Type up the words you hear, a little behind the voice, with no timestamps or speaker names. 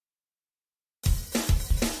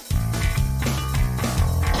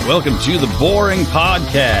Welcome to the Boring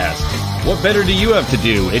Podcast. What better do you have to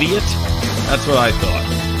do, idiot? That's what I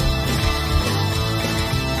thought.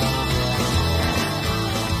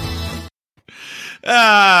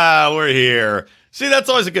 We're here. See, that's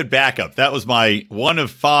always a good backup. That was my one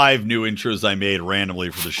of 5 new intros I made randomly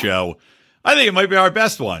for the show. I think it might be our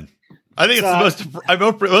best one. I think it's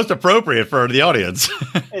the most appropriate for the audience.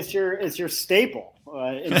 It's your staple,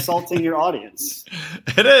 insulting your audience.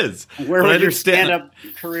 It is. Where would your stand-up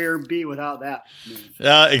career be without that?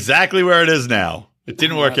 Exactly where it is now. It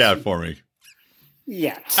didn't work out for me.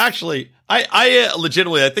 Yeah. Actually, I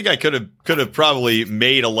legitimately, I think I could have probably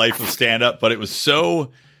made a life of stand-up, but it was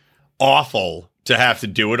so awful to have to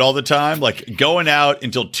do it all the time. Like going out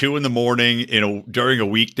until 2 a.m. during a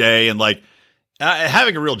weekday and like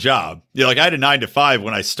having a real job. You know, like I had a 9 to 5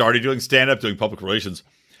 when I started doing stand-up, doing public relations.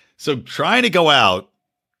 So trying to go out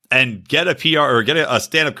and get a PR or get a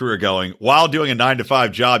stand-up career going while doing a 9 to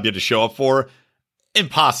 5 job you had to show up for,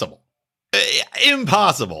 impossible.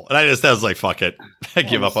 Impossible. And I was like, fuck it. I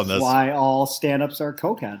give up on this. Why all stand-ups are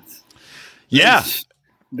cokeheads. Yeah.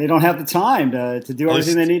 They don't have the time to do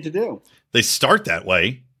everything they need to do. They start that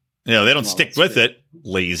way. You know, they don't stick with it.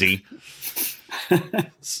 Lazy.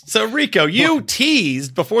 So, Rico, you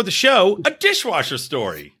teased before the show a dishwasher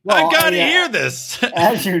story. Well, I got to hear this.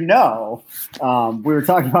 As you know, we were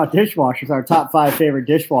talking about dishwashers, our top 5 favorite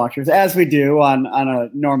dishwashers, as we do on a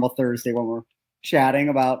normal Thursday when we're chatting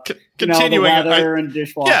about continuing the weather and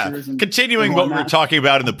dishwashers. Yeah, and continuing what we were talking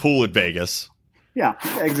about in the pool at Vegas. Yeah,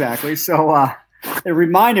 exactly. So it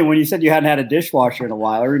reminded, when you said you hadn't had a dishwasher in a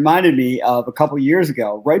while, it reminded me of a couple years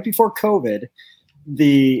ago, right before COVID,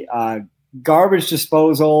 the garbage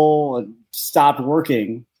disposal stopped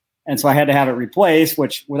working. And so I had to have it replaced,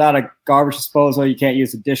 which without a garbage disposal, you can't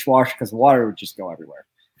use a dishwasher because the water would just go everywhere.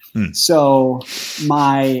 So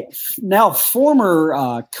my now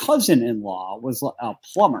former cousin-in-law was a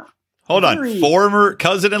plumber. Hold on, former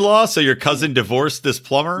cousin-in-law? So your cousin divorced this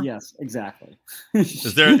plumber? Yes, exactly.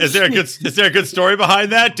 Is there a good story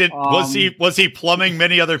behind that? Was he plumbing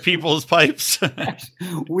many other people's pipes?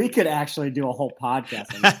 We could actually do a whole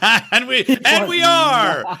podcast on that.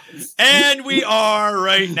 and we are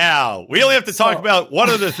right now. We only have to talk about one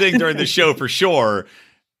other thing during the show for sure.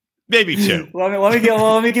 Maybe 2.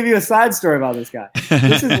 Let me give you a side story about this guy.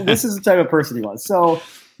 This is the type of person he was. So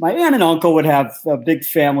my aunt and uncle would have big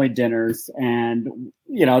family dinners, and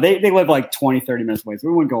they live like 20, 30 minutes away, so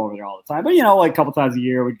we wouldn't go over there all the time. But like a couple times a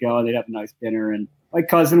year we'd go and they'd have a nice dinner, and my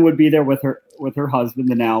cousin would be there with her husband,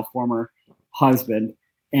 the now former husband.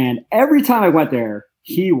 And every time I went there,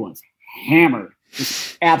 he was hammered,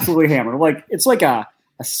 just absolutely hammered. Like it's like a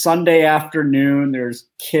Sunday afternoon. There's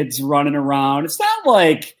kids running around. It's not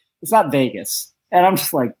Vegas. And I'm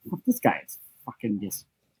just like, this guy is fucking just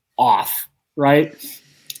off, right?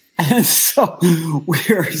 And so we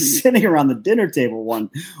were sitting around the dinner table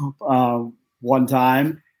one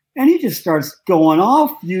time, and he just starts going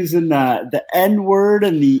off using the N word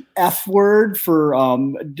and the F word for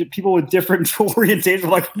people with different orientations.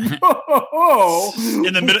 Like, whoa!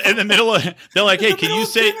 In the middle of, they're like, hey, can you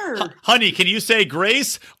say, honey? Can you say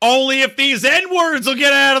grace? Only if these N words will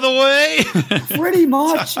get out of the way. Pretty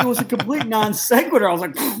much, it was a complete non sequitur. I was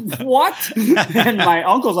like, what? And my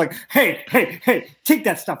uncle's like, hey, take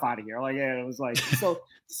that stuff out of here. Like, yeah, it was like so.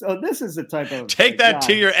 So this is the type of take that guy.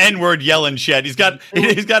 To your N-word yelling shed. He's got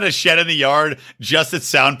a shed in the yard just that's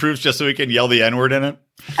soundproof, just so he can yell the N-word in it.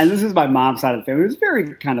 And this is my mom's side of the family. It was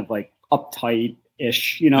very kind of like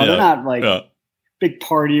uptight-ish. They're not like big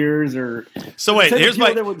partiers or. So wait, here's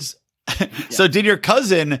my. So did your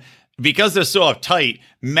cousin, because they're so uptight,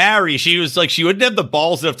 marry? She was like, she wouldn't have the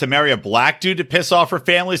balls enough to marry a black dude to piss off her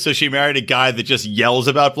family, so she married a guy that just yells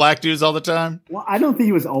about black dudes all the time. Well, I don't think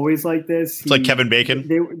he was always like this. It's like Kevin Bacon.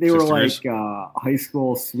 They were like high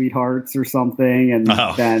school sweethearts or something, and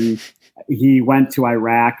then he went to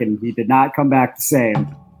Iraq and he did not come back the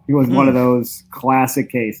same. He was one of those classic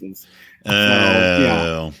cases.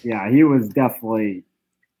 So, yeah, he was definitely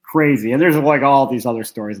crazy. And there's like all these other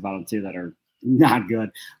stories about him too that are not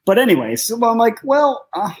good. But anyway, so I'm like, well,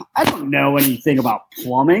 I don't know anything about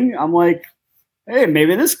plumbing. I'm like, hey,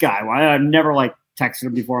 maybe this guy. I've never like texted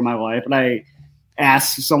him before in my life. And I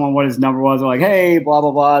asked someone what his number was. I'm like, hey, blah,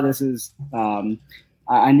 blah, blah. This is,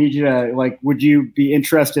 I need you to like, would you be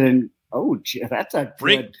interested in, that's a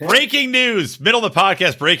breaking news. Middle of the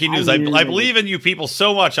podcast, breaking news. I believe in you people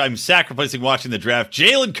so much. I'm sacrificing watching the draft.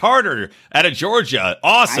 Jalen Carter out of Georgia.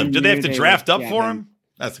 Awesome. Did they have to draft up for him?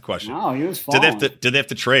 That's the question. No, he was falling. Did they have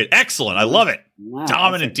to trade? Excellent. I love it. Wow,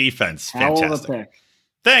 dominant defense. Fantastic.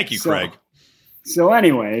 Thank you, Craig. So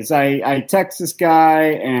anyways, I text this guy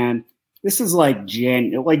and This is like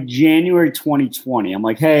January 2020. I'm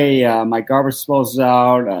like, hey, my garbage disposal's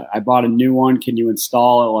out. I bought a new one. Can you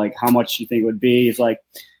install it? Like, how much do you think it would be? He's like,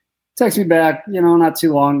 text me back, not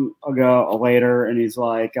too long ago or later. And he's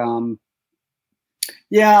like,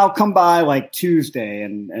 yeah, I'll come by like Tuesday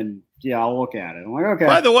and yeah, I'll look at it. I'm like, okay.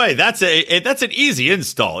 By the way, that's an easy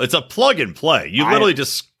install. It's a plug and play. You literally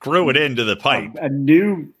just screw it into the pipe. A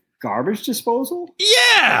new garbage disposal?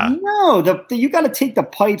 Yeah. No, you got to take the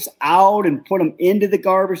pipes out and put them into the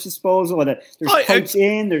garbage disposal. There's pipes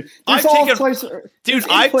in. There's all sorts of dude.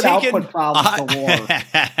 I've taken output problems galore.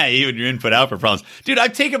 Even your input output problems, dude.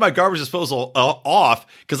 I've taken my garbage disposal off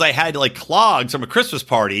because I had like clogs from a Christmas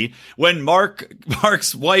party when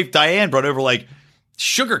Mark's wife Diane brought over like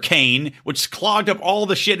sugar cane, which clogged up all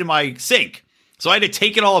the shit in my sink. So I had to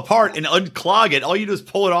take it all apart and unclog it. All you do is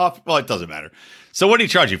pull it off. Well, it doesn't matter. So what do you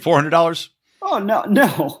charge you? $400? Oh,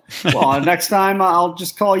 no. Well, next time I'll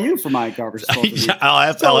just call you for my garbage disposal. I'll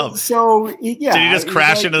have to. So, yeah. Did he just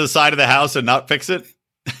crash into the side of the house and not fix it?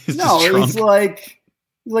 No, he's like,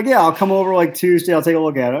 yeah, I'll come over like Tuesday. I'll take a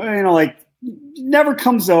look at it. Like never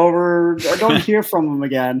comes over. I don't hear from him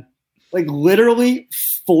again. Like literally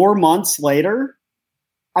 4 months later,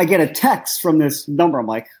 I get a text from this number. I'm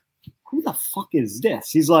like, who the fuck is this?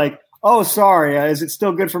 He's like, oh, sorry. Is it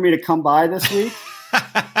still good for me to come by this week?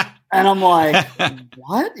 And I'm like,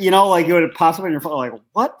 what? Like it would pop up in your phone. Like,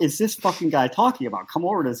 what is this fucking guy talking about? Come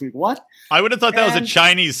over this week. What? I would have thought that was a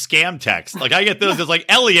Chinese scam text. Like I get those. It's like,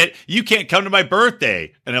 Elliot, you can't come to my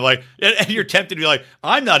birthday. And I'm like, and you're tempted to be like,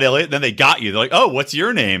 I'm not Elliot. And then they got you. They're like, oh, what's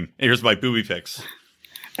your name? And here's my booby pics.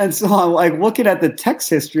 And so I'm like looking at the text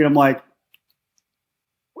history. And I'm like,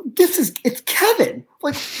 it's Kevin.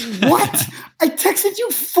 Like, what? I texted you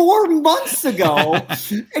 4 months ago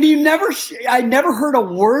and I never heard a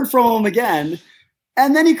word from him again.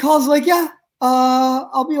 And then he calls like, yeah,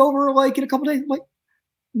 I'll be over like in a couple days. I'm like,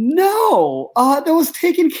 no, that was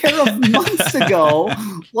taken care of months ago.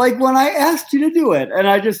 Like when I asked you to do it. And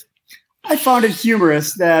I found it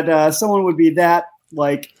humorous that someone would be that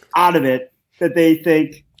like out of it that they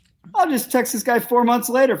think, I'll just text this guy 4 months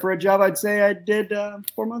later for a job I'd say I did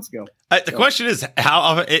 4 months ago. The question is,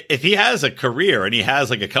 how if he has a career and he has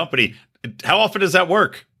like a company, how often does that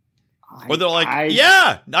work? Or they're like,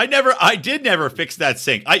 I did never fix that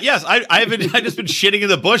sink. I just been shitting in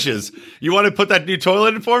the bushes. You want to put that new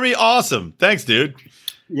toilet in for me? Awesome. Thanks, dude.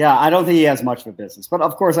 Yeah, I don't think he has much of a business. But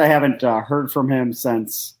of course, I haven't heard from him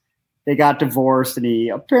since they got divorced. And he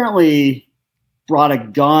apparently brought a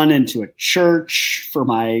gun into a church for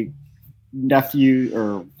my nephew,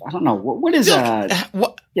 or I don't know what is that?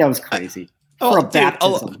 Yeah, it was crazy. For a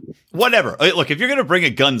baptism. Whatever. Look, if you're going to bring a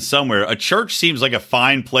gun somewhere, a church seems like a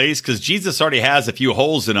fine place because Jesus already has a few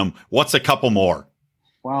holes in them. What's a couple more?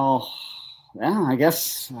 Well, yeah, I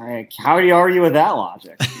guess. How do you argue with that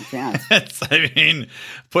logic? You can't.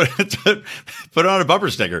 Put it on a bumper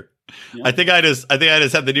sticker. Yep. I think I just have the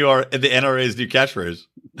NRA's new catchphrase.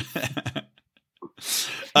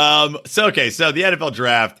 So the NFL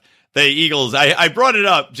draft. The Eagles, I brought it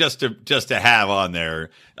up just to have on there.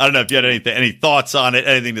 I don't know if you had any thoughts on it,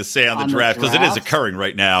 anything to say on the draft, because it is occurring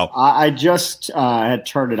right now. I just had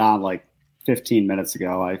turned it on like 15 minutes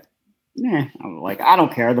ago. I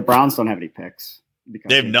don't care. The Browns don't have any picks.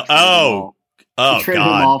 They've God,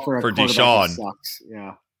 for Deshaun. Sucks.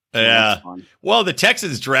 Yeah. Yeah. Well, the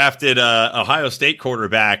Texans drafted Ohio State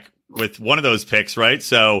quarterback with one of those picks, right?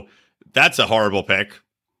 So that's a horrible pick.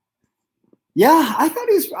 Yeah, I think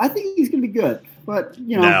he's going to be good, but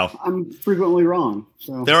I'm frequently wrong.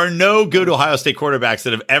 So there are no good Ohio State quarterbacks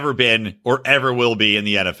that have ever been or ever will be in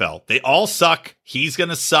the NFL. They all suck. He's going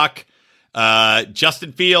to suck.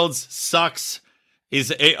 Justin Fields sucks.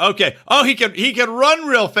 He's okay. Oh, he can run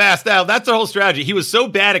real fast now. That's their whole strategy. He was so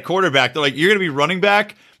bad at quarterback. They're like, you're going to be running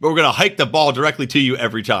back, but we're going to hike the ball directly to you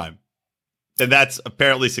every time. And that's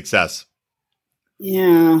apparently success.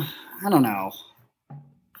 Yeah, I don't know.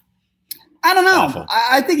 Awful.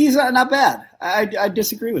 I think he's not bad. I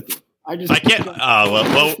disagree with you. I can't.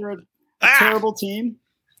 They're a terrible team,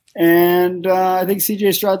 and I think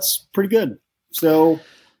CJ Stroud's pretty good. So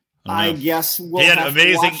I guess we'll have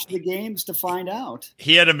to watch the games to find out.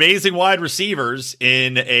 He had amazing wide receivers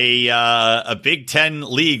in a Big Ten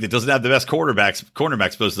league that doesn't have the best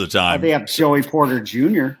cornerbacks most of the time. They have Joey Porter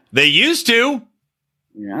Jr. They used to.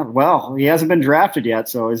 Yeah, well, he hasn't been drafted yet,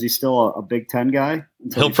 so is he still a Big Ten guy?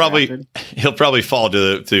 He'll probably fall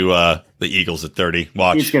to the Eagles at 30.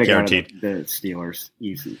 Watch, he's gonna guaranteed. Go to the Steelers,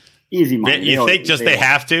 easy money. You think they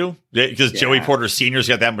have to because Joey Porter Sr.'s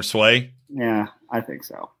got that much sway? Yeah, I think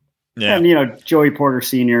so. Yeah, and Joey Porter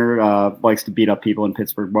Sr. Likes to beat up people in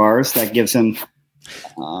Pittsburgh bars. That gives him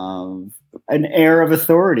An air of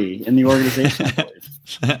authority in the organization.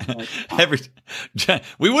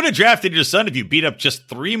 We would have drafted your son if you beat up just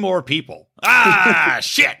 3 more people. Ah,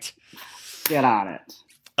 shit. Get on it.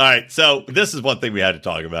 All right, so this is one thing we had to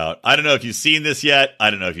talk about. I don't know if you've seen this yet. I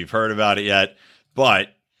don't know if you've heard about it yet. But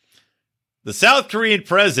the South Korean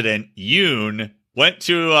president, Yoon, went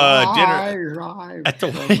to dinner at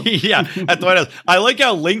the White House. I like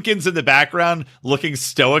how Lincoln's in the background looking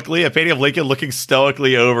stoically, a painting of Lincoln looking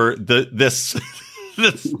stoically over this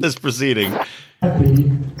proceeding.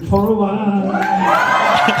 For a while.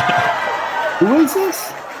 Who is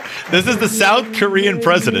this? This is the South Korean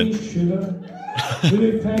president.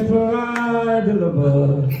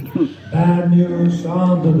 Bad news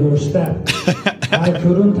on the doorstep. I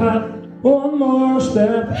couldn't have one more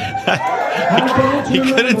step. He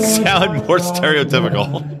couldn't sound more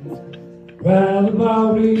stereotypical. Well,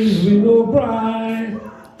 about we no bride.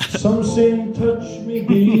 Something touch me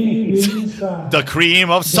deep inside. The cream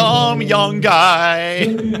of some young guy.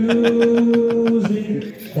 The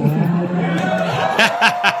music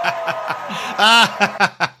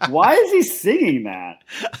Why is he singing that?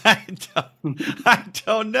 I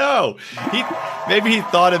don't know. Maybe he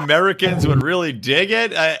thought Americans would really dig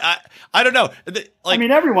it. I don't know. I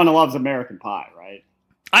mean, everyone loves American Pie, right?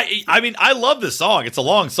 I mean, I love this song. It's a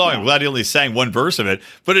long song. I'm glad he only sang one verse of it,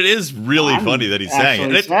 but it is really funny that he sang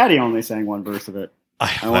it. I'm sad he only sang one verse of it.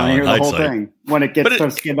 I want to hear the whole thing when it gets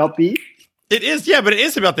to skip upbeat. It is, yeah, but it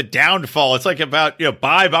is about the downfall. It's like about,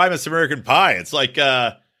 bye, Miss American Pie. It's like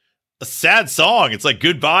a sad song. It's like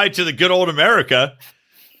goodbye to the good old America.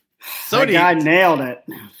 That guy nailed it.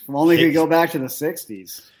 If only he could go back to the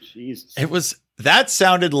 60s. Jesus. That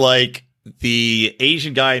sounded like the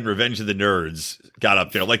Asian guy in Revenge of the Nerds got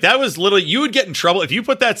up there. Like that was literally, you would get in trouble if you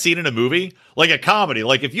put that scene in a movie, like a comedy.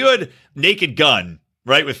 Like if you had Naked Gun,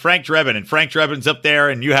 right, with Frank Drebin, and Frank Drebin's up there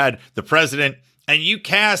and you had the president and you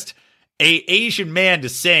cast a Asian man to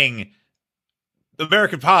sing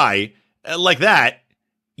American Pie like that,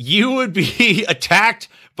 you would be attacked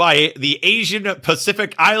by the Asian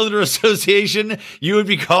Pacific Islander Association. You would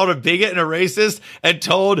be called a bigot and a racist and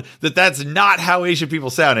told that that's not how Asian people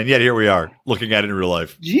sound. And yet here we are looking at it in real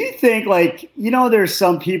life. Do you think, there's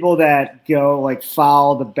some people that go,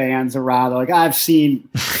 follow the bands around. Like, I've seen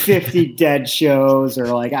 50 Dead shows,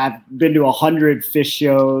 or, I've been to 100 Fish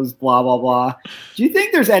shows, blah, blah, blah. Do you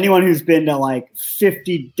think there's anyone who's been to,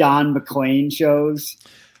 50 Don McLean shows?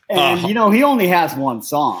 And, he only has one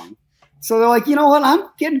song. So they're like, you know what? I'm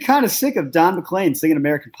getting kind of sick of Don McLean singing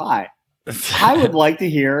American Pie. I would like to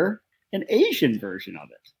hear an Asian version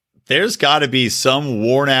of it. There's got to be some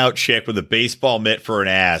worn out chick with a baseball mitt for an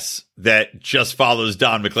ass that just follows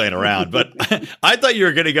Don McLean around. But I thought you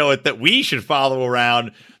were going to go with that we should follow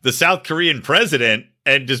around the South Korean president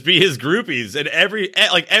and just be his groupies. And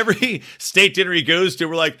every state dinner he goes to,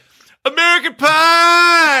 we're like, American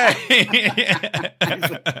Pie!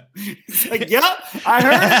 He's like, yep, I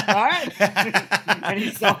heard. All right. And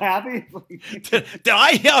he's so happy. Did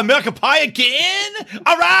I hear American Pie again?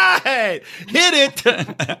 All right, hit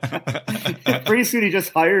it. Pretty soon he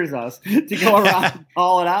just hires us to go around and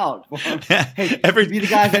call it out. Hey, be the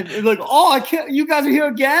guys that like, I can't. You guys are here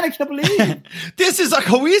again. I can't believe it. This is a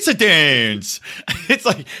coincidence. It's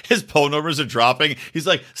like his phone numbers are dropping. He's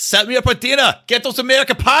like, set me up for dinner. Get those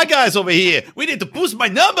American Pie guys over here. We need to boost my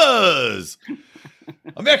numbers.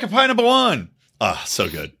 American Pie number 1. Oh, so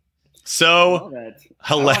good. So hilarious.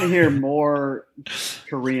 I want to hear more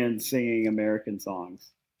Koreans singing American songs.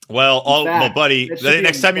 Well, buddy,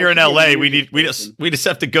 next time you're in LA, we just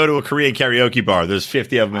have to go to a Korean karaoke bar. There's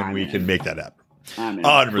 50 of them, and we can make that happen.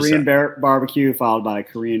 100%. Korean barbecue followed by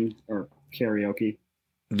Korean or karaoke.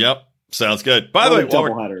 Yep, sounds good. By the way,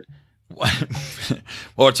 doubleheader.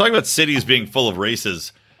 We're talking about cities being full of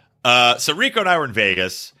races. So Rico and I were in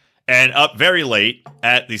Vegas and up very late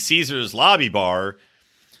at the Caesars lobby bar.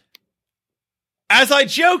 As I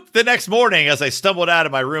joked the next morning, as I stumbled out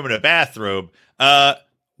of my room in a bathrobe,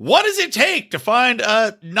 what does it take to find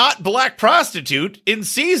a not black prostitute in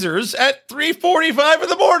Caesars at 3:45 in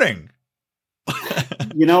the morning?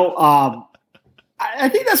 I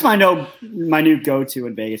think that's my new go-to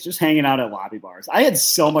in Vegas, just hanging out at lobby bars. I had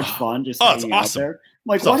so much fun just hanging out there.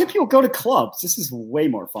 Why do people go to clubs? This is way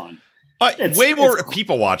more fun. Way more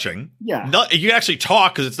people watching. Yeah. You can actually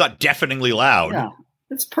talk because it's not deafeningly loud. Yeah,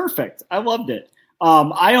 it's perfect. I loved it.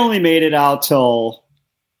 I only made it out till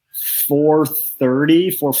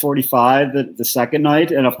 4:45 the second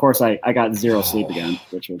night. And, of course, I got zero sleep again,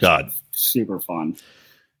 which was super fun.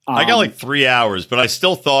 I got 3 hours, but I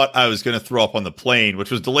still thought I was going to throw up on the plane,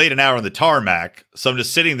 which was delayed an hour on the tarmac. So I'm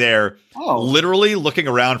just sitting there literally looking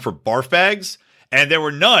around for barf bags. And there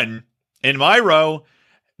were none in my row.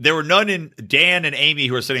 There were none in Dan and Amy,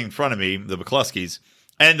 who were sitting in front of me, the McCluskeys.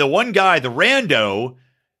 And the one guy, the rando,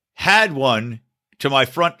 had one to my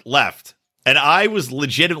front left. And I was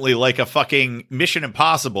legitimately like a fucking Mission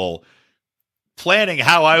Impossible planning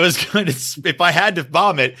how I was going to, if I had to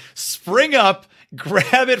vomit, spring up,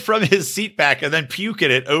 grab it from his seat back, and then puke at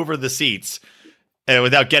it over the seats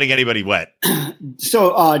without getting anybody wet.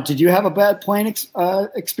 So did you have a bad plane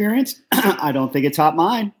experience? I don't think it topped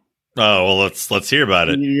mine. Oh, well, let's hear about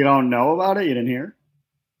it. You don't know about it? You didn't hear?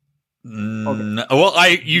 Okay. Well,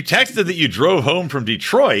 you texted that you drove home from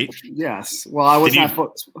Detroit. Yes. Well, I was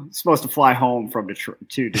not supposed to fly home from Detroit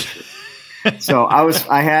to Detroit. So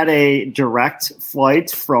I had a direct flight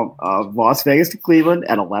from Las Vegas to Cleveland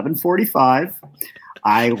at 11:45.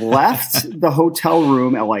 I left the hotel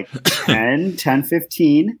room at like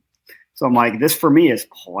 10:15. So I'm like, this for me is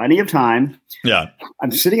plenty of time. Yeah.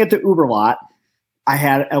 I'm sitting at the Uber lot. I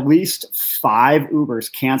had at least 5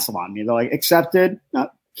 Ubers cancel on me. They're like, accepted,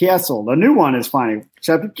 cancel. The new one is fine.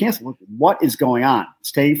 Accepted, cancel. What is going on?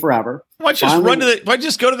 It's taking forever. Why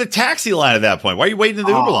just go to the taxi line at that point? Why are you waiting in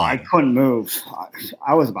the Uber line? I couldn't move.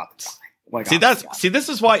 I was about to die. This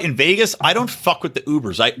is why in Vegas I don't fuck with the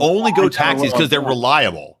Ubers. I only go taxis because they're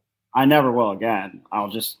reliable. I never will again. I'll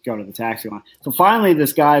just go to the taxi line. So finally,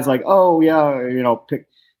 this guy's like, "Oh yeah,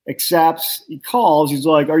 accepts." He calls. He's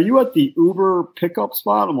like, "Are you at the Uber pickup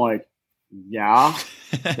spot?" I'm like, "Yeah."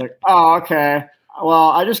 He's like, "Oh, okay.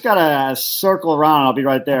 Well, I just gotta circle around. I'll be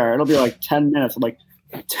right there. It'll be like 10 minutes." I'm like,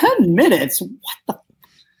 10 minutes? What the?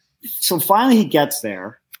 So finally he gets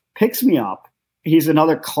there, picks me up. He's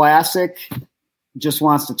another classic, just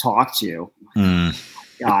wants to talk to you.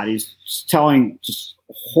 God, he's telling just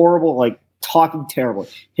horrible, like talking terribly.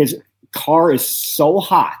 His car is so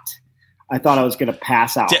hot. I thought I was going to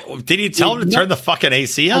pass out. Did you tell him to turn the fucking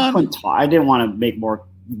AC on? I didn't want to make more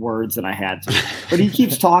words than I had to. But he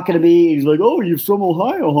keeps talking to me. He's like, "Oh, you're from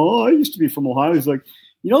Ohio, huh? I used to be from Ohio." He's like,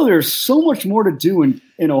 "There's so much more to do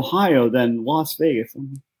in Ohio than Las Vegas."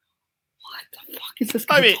 I'm like, what the fuck is this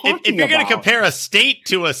guy if you're going to compare a state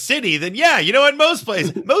to a city, then yeah,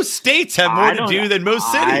 most states have more to do than most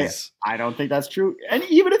cities. I don't think that's true. And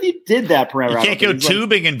even if you did that parameter, you can't go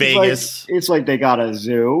tubing in Vegas. It's like they got a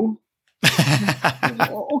zoo.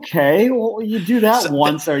 Okay, well, you do that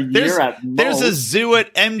once a year at most. There's a zoo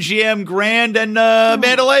at MGM Grand and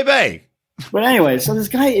Mandalay Bay. But anyway, so this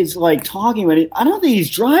guy is like talking, but I don't think he's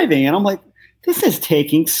driving. And I'm like, this is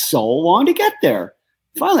taking so long to get there.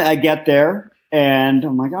 Finally, I get there and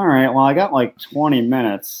I'm like, all right, well, I got like 20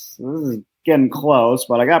 minutes. This is getting close,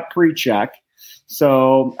 but I got pre-check.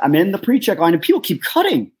 So I'm in the pre-check line and people keep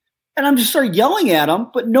cutting. And I'm just started yelling at them,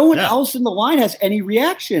 but no one else in the line has any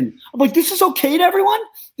reaction. I'm like, this is okay to everyone?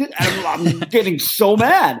 I'm getting so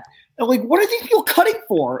mad. I'm like, what are these people cutting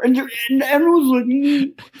for? And everyone's like,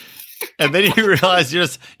 And then you realize you're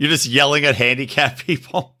just yelling at handicapped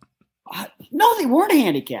people. No, they weren't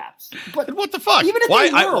handicaps. But what the fuck? Even if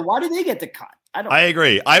they were, why do they get the cut? I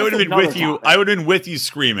agree. I would have been with you. I would have been with you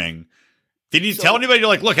screaming. Did you tell anybody? You're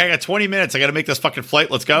like, look, I got 20 minutes. I got to make this fucking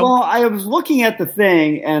flight. Let's go. Well, I was looking at the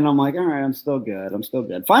thing and I'm like, all right, I'm still good.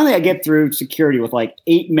 Finally, I get through security with like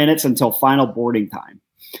 8 minutes until final boarding time.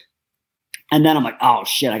 And then I'm like, oh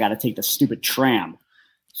shit, I got to take the stupid tram.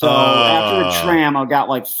 So after the tram, I got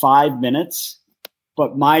like 5 minutes.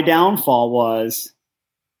 But my downfall was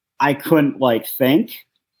I couldn't like think.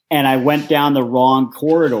 And I went down the wrong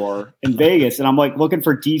corridor in Vegas. And I'm like looking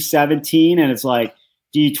for D17 and it's like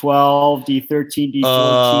D12, D13,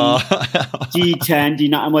 D14, D10,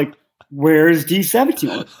 D9. I'm like, where's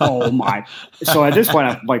D17? Like, oh my. So at this point,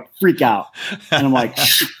 I like freak out. And I'm like,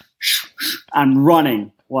 I'm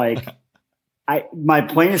running. Like, my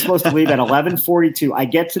plane is supposed to leave at 11:42. I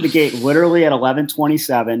get to the gate literally at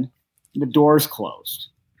 11:27. The door's closed.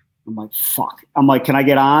 I'm like, fuck. I'm like, can I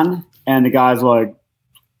get on? And the guy's like,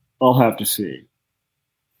 I'll have to see.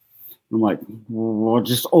 I'm like, well,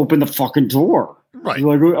 just open the fucking door. Right. He's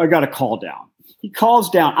like, I got to call down. He calls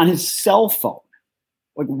down on his cell phone.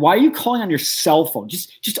 Like, why are you calling on your cell phone?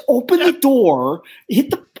 Just open the door,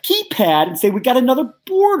 hit the keypad, and say, we got another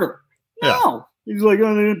boarder. No. Yeah. He's like,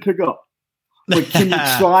 oh, they didn't pick up. I'm like, can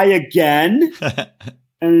you try again?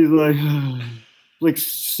 And he's like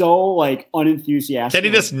so like unenthusiastic.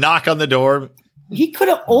 Did he just knock on the door? He could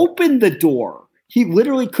have opened the door. He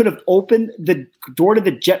literally could have opened the door to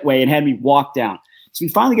the jetway and had me walk down. So he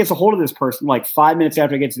finally gets a hold of this person like 5 minutes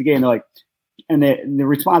after I get to the gate. And they're like, and the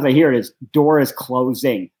response I hear is, door is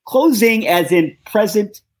closing. Closing as in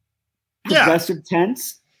present progressive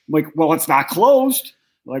tense. I'm like, well, it's not closed.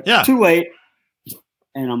 Like, too late.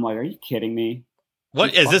 And I'm like, are you kidding me?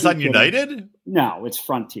 What is this on United? No, it's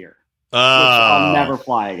Frontier. Which I'll Oh, never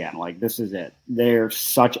fly again. Like, this is it. They're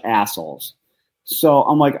such assholes. So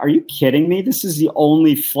I'm like, are you kidding me? This is the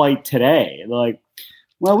only flight today. They're like,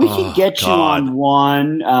 well, we can get you on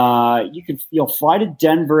one. You'll fly to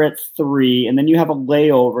Denver at 3, and then you have a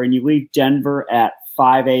layover, and you leave Denver at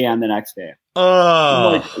 5 a.m. the next day.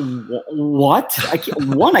 I'm like, what? I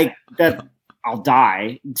can't, one, I'll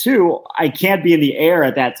die. 2, I can't be in the air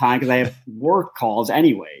at that time because I have work calls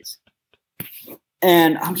anyways.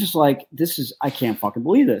 And I'm just like, I can't fucking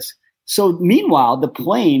believe this. So meanwhile, the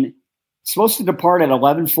plane supposed to depart at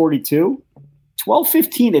 11:42.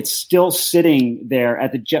 12:15, it's still sitting there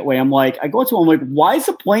at the jetway. I go to him, I'm like, why is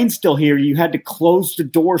the plane still here? You had to close the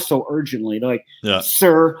door so urgently. They're like,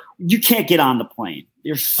 sir, you can't get on the plane.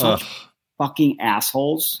 You're such fucking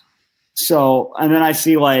assholes. So, and then I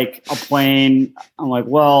see like a plane. I'm like,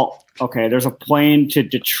 well, okay, there's a plane to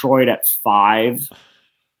Detroit at 5.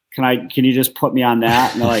 Can you just put me on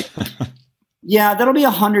that? And they're like, yeah, that'll be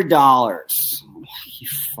 $100. You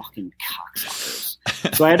fucking cocksuckers.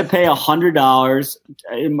 So I had to pay $100.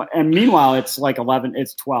 And meanwhile, it's like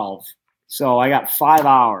 12. So I got 5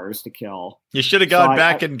 hours to kill. You should have gone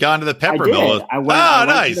back and gone to the pepper mill. I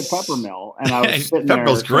went to the pepper mill, and I was sitting there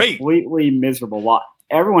great. Completely miserable. While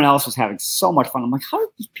everyone else was having so much fun. I'm like, how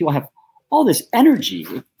do these people have all this energy?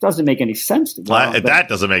 It doesn't make any sense to me. That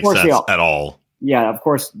doesn't make sense at all. Yeah, of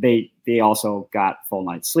course, they also got full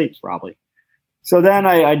night's sleeps, probably. So then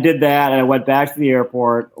I did that, and I went back to the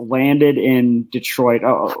airport, landed in Detroit.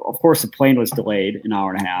 Of course, the plane was delayed an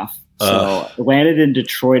hour and a half. So I landed in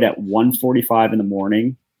Detroit at 1:45 in the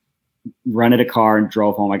morning, rented a car, and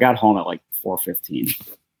drove home. I got home at like 4:15.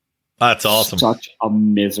 That's awesome. Such a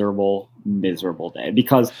miserable, miserable day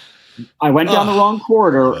because I went down the wrong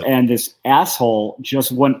corridor, and this asshole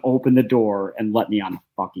just wouldn't open the door and let me on a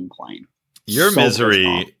fucking plane. Your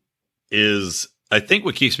misery is, I think,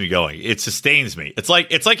 what keeps me going. It sustains me. It's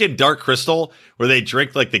like in Dark Crystal where they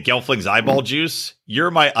drink like the Gelfling's eyeball juice. You're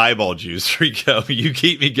my eyeball juice, Rico. You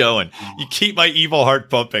keep me going. You keep my evil heart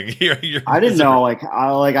pumping. I didn't know.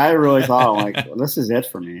 I really thought well, this is it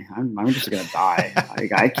for me. I'm just gonna die.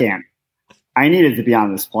 I can't. I needed to be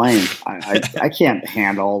on this plane. I can't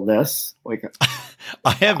handle this.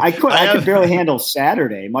 I could barely handle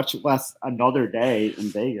Saturday, much less another day in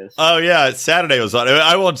Vegas. Oh yeah, Saturday was on.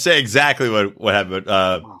 I won't say exactly what happened.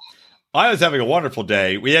 I was having a wonderful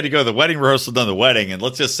day. We had to go to the wedding rehearsal, done the wedding, and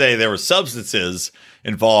let's just say there were substances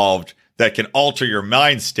involved that can alter your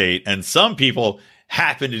mind state, and some people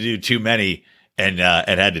happened to do too many and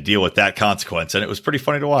had to deal with that consequence, and it was pretty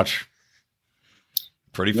funny to watch.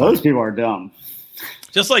 Pretty funny. Those people are dumb.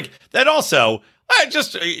 Just like that. Also,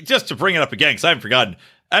 just to bring it up again, because I haven't forgotten.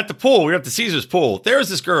 At the pool, we were at the Caesars pool. There was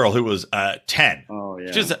this girl who was 10. Oh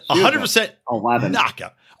yeah, just 100% 11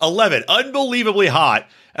 knockout. 11, unbelievably hot.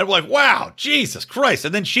 And we're like, wow, Jesus Christ.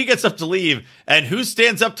 And then she gets up to leave. And who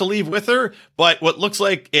stands up to leave with her? But what looks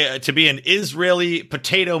like to be an Israeli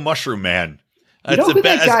potato mushroom man. That's as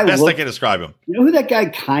best I can describe him. You know who that guy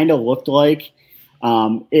kind of looked like?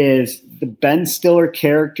 Is the Ben Stiller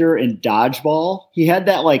character in Dodgeball. He had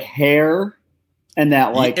that like hair and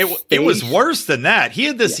that like it was worse than that. He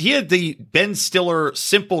had the Ben Stiller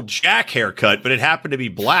Simple Jack haircut, but it happened to be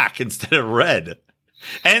black instead of red.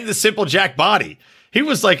 And the Simple Jack body. He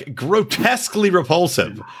was like grotesquely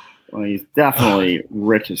repulsive. Well, he's definitely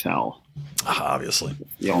rich as hell. Obviously.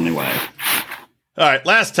 The only way. All right,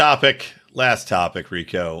 last topic,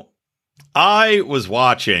 Rico. I was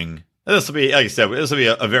watching. This will be, like I said, this will be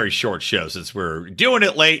a very short show since we're doing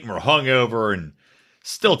it late and we're hungover and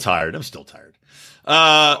still tired. I'm still tired.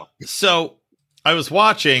 So I was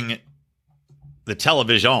watching the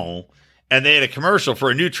television and they had a commercial for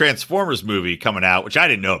a new Transformers movie coming out, which I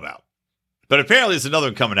didn't know about. But apparently there's another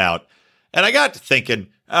one coming out. And I got to thinking,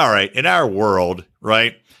 all right, in our world,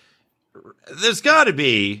 right, there's got to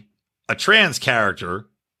be a trans character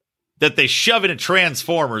that they shove into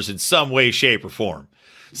Transformers in some way, shape, or form.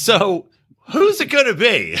 So, who's it going to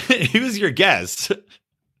be? Who's your guess?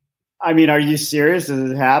 I mean, are you serious? Does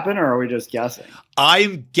it happen, or are we just guessing?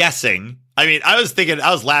 I'm guessing. I mean, I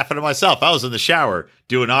was laughing at myself. I was in the shower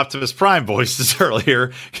doing Optimus Prime voices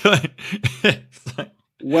earlier.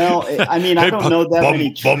 Well, I mean, I don't know that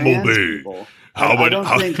many trans people. I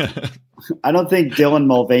don't think Dylan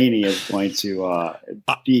Mulvaney is going to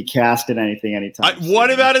be cast in anything anytime soon. What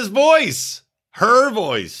about his voice? Her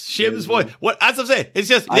voice, Shim's voice. What? As I'm saying, it's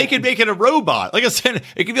just they can make it a robot. Like I said,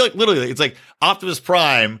 it could be like literally. It's like Optimus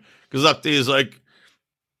Prime goes up to he's like,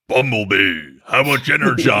 Bumblebee. How much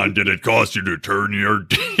energon did it cost you to turn your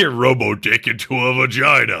robo dick into a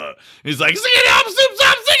vagina? He's like, sing it up, soup,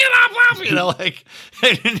 sing it up. You know, like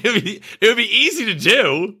it would be easy to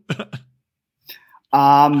do.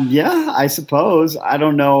 Yeah, I suppose. I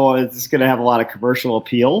don't know. It's going to have a lot of commercial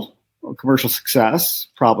appeal, or commercial success.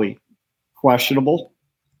 Probably questionable.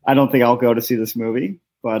 I don't think I'll go to see this movie.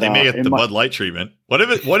 But they may get the Bud Light treatment. What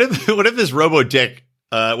if this Robo Dick?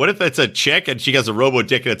 What if it's a chick and she has a Robo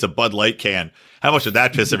Dick and it's a Bud Light can? How much would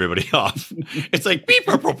that piss everybody off? It's like beep,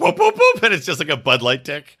 boop, boop, boop, boop, boop, and it's just like a Bud Light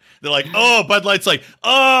dick. They're like, oh, Bud Light's like,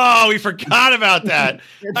 oh, we forgot about that.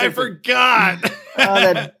 I forgot.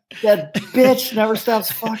 That bitch never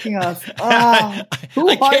stops fucking us.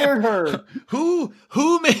 Who hired her? Who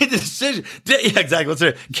made the decision? Yeah, exactly. Let's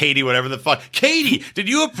say Katie, whatever the fuck. Katie, did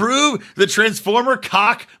you approve the Transformer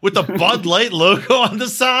cock with the Bud Light logo on the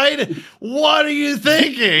side? What are you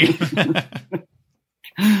thinking?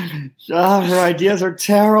 Her ideas are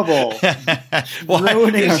terrible.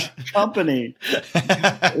 Ruining our company.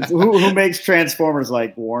 Who makes Transformers?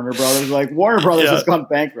 Like Warner Brothers? Like Warner Brothers has gone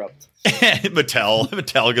bankrupt.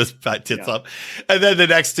 Mattel goes fat tits up, and then the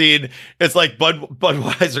next scene, it's like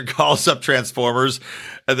Budweiser calls up Transformers,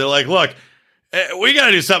 and they're like, "Look, we got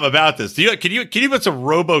to do something about this. Can you put some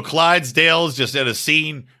Robo Clydesdales just in a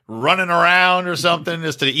scene running around or something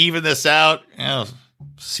just to even this out? You know,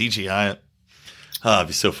 CGI it. It'd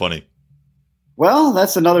be so funny." Well,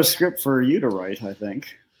 that's another script for you to write, I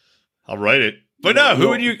think. I'll write it. But no, who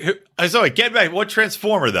would you? Sorry, get back. What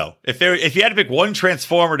Transformer though? If you had to pick one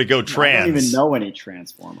Transformer to go trans, I don't even know any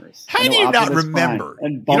Transformers. How do you not remember?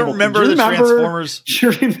 You don't remember the Transformers? Do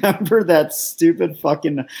you remember that stupid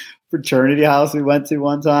fucking fraternity house we went to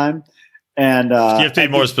one time? And you have to be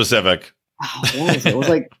more specific. What was it? It was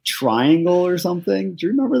like Triangle or something. Do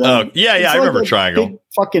you remember that? Oh yeah, I remember Triangle. Big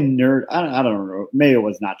fucking nerd. I don't know. Maybe it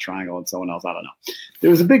was not Triangle and someone else. I don't know. There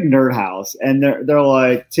was a big nerd house, and they're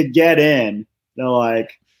like, to get in. They're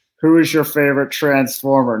like, who is your favorite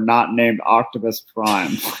Transformer not named Optimus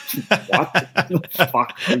Prime? What the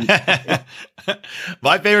fuck?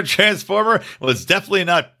 My favorite Transformer was definitely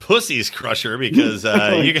not Pussy's Crusher because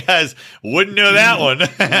you guys wouldn't know that one.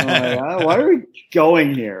 Why are we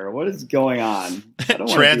going here? What is going on?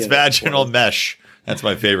 Transvaginal mesh. That's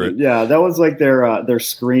my favorite. Yeah, that was like their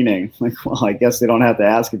screening. Like, well, I guess they don't have to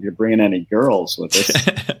ask if you're bringing any girls with this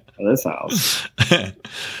house.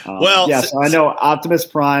 Well, yes, I know Optimus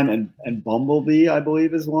Prime and Bumblebee, I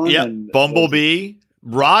believe, is one. Yeah, Bumblebee,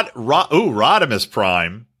 Rodimus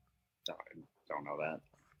Prime. Don't know that.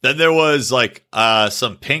 Then there was like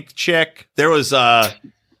some pink chick. There was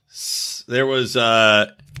who's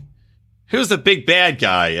the big bad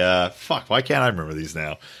guy? Fuck, why can't I remember these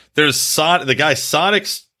now? There's the guy Sonic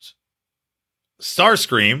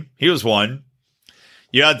Starscream. He was one.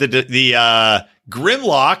 You had the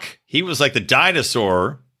Grimlock. He was like the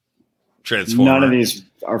dinosaur Transformer. None of these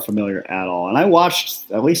are familiar at all. And I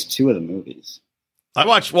watched at least 2 of the movies. I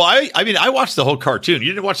watched the whole cartoon. You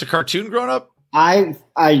didn't watch the cartoon growing up?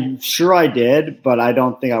 I'm sure I did, but I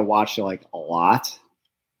don't think I watched it like a lot.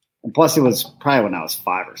 And plus, it was probably when I was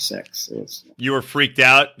 5 or 6. You were freaked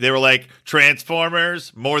out. They were like,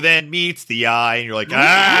 Transformers, more than meets the eye. And you're like, you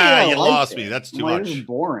lost me. That's too much. It was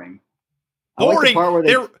boring. Boring.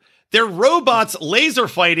 They're robots laser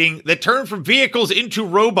fighting that turn from vehicles into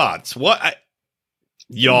robots. What?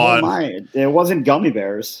 Yawn. It wasn't Gummy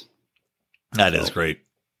Bears. That is great.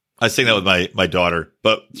 I sing that with my daughter,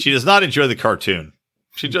 but she does not enjoy the cartoon.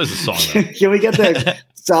 She enjoys the song, though. Can we get the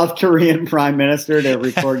South Korean Prime Minister to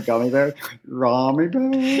record Gummy Bear? Gummy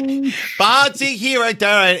Bear. Bouncing here and there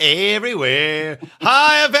and everywhere.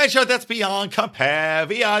 High adventure that's beyond compare.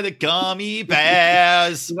 We are the Gummy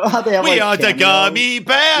Bears. You know how they have, we are the Gummy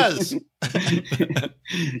Bears. The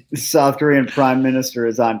South Korean Prime Minister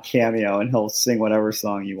is on Cameo, and he'll sing whatever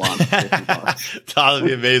song you want. That would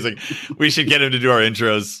be amazing. We should get him to do our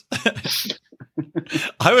intros.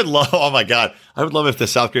 I would love, oh my God, I would love if the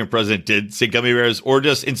South Korean president did sing Gummy Bears, or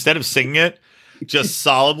just instead of singing it, just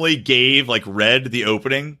solemnly read the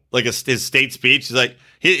opening, like his state speech. He's like,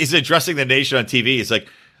 he's addressing the nation on TV. He's like,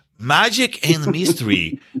 magic and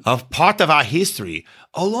mystery of part of our history,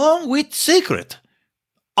 along with secret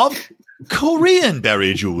of Korean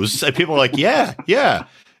berry juice. And people are like, yeah.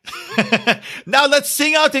 Now let's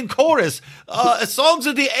sing out in chorus, songs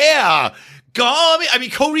of the air.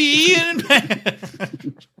 Korean.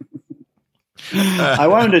 I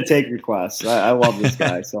want him to take requests. I love this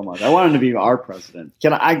guy so much. I want him to be our president.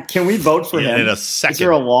 Can we vote for him? In a second. Is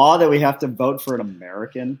there a law that we have to vote for an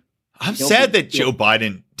American? I'm sad that Joe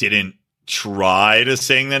Biden didn't try to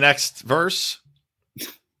sing the next verse,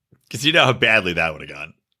 because you know how badly that would have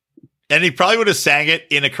gone. And he probably would have sang it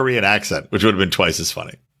in a Korean accent, which would have been twice as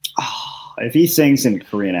funny. If he sings in a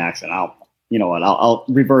Korean accent, you know what? I'll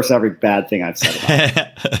reverse every bad thing I've said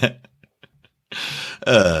about it.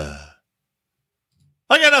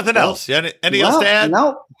 I got nothing else. Anything else to add?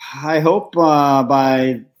 No. I hope by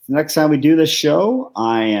the next time we do this show,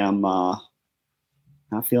 I am not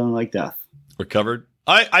feeling like death. Recovered?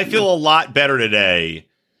 I feel a lot better today.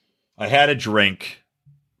 I had a drink,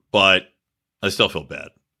 but I still feel bad.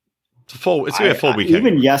 It's gonna be a full weekend.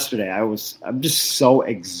 Even yesterday, I'm just so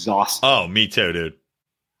exhausted. Oh, me too, dude.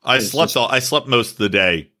 I slept most of the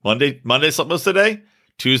day. Monday slept most of the day.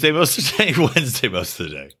 Tuesday most of the day. Wednesday most of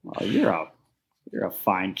the day. Well, you're a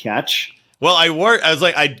fine catch. Well, I was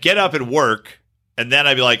like, I'd get up and work, and then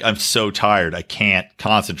I'd be like, I'm so tired, I can't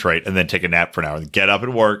concentrate, and then take a nap for an hour. And get up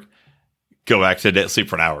and work, go back to bed, sleep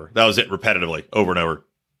for an hour. That was it, repetitively, over and over.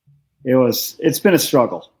 It's been a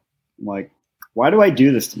struggle. I'm like, why do I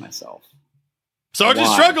do this to myself? Sergeant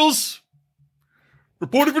Struggles,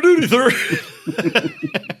 reporting for duty, sir.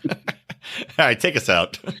 All right, take us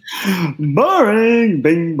out. Boring,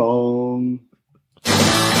 bing bong.